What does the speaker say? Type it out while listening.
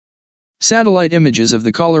Satellite images of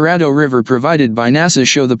the Colorado River provided by NASA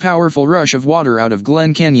show the powerful rush of water out of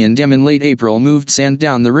Glen Canyon Dam in late April moved sand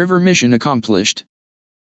down the river. Mission accomplished.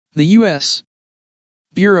 The U.S.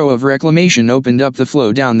 Bureau of Reclamation opened up the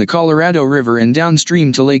flow down the Colorado River and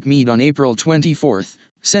downstream to Lake Mead on April 24,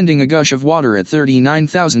 sending a gush of water at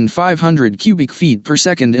 39,500 cubic feet per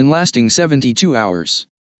second and lasting 72 hours.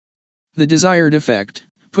 The desired effect: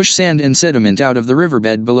 push sand and sediment out of the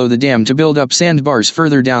riverbed below the dam to build up sandbars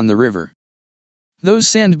further down the river. Those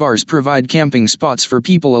sandbars provide camping spots for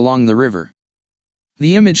people along the river.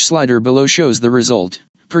 The image slider below shows the result,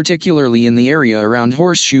 particularly in the area around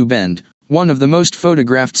Horseshoe Bend, one of the most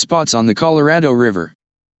photographed spots on the Colorado River.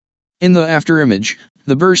 In the after image,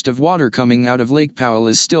 the burst of water coming out of Lake Powell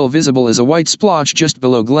is still visible as a white splotch just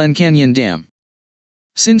below Glen Canyon Dam.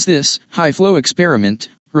 Since this high-flow experiment,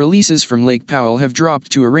 releases from Lake Powell have dropped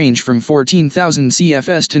to a range from 14,000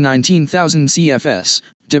 CFS to 19,000 CFS,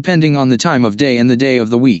 depending on the time of day and the day of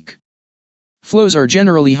the week. Flows are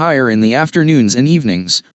generally higher in the afternoons and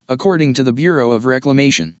evenings, according to the Bureau of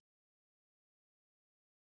Reclamation.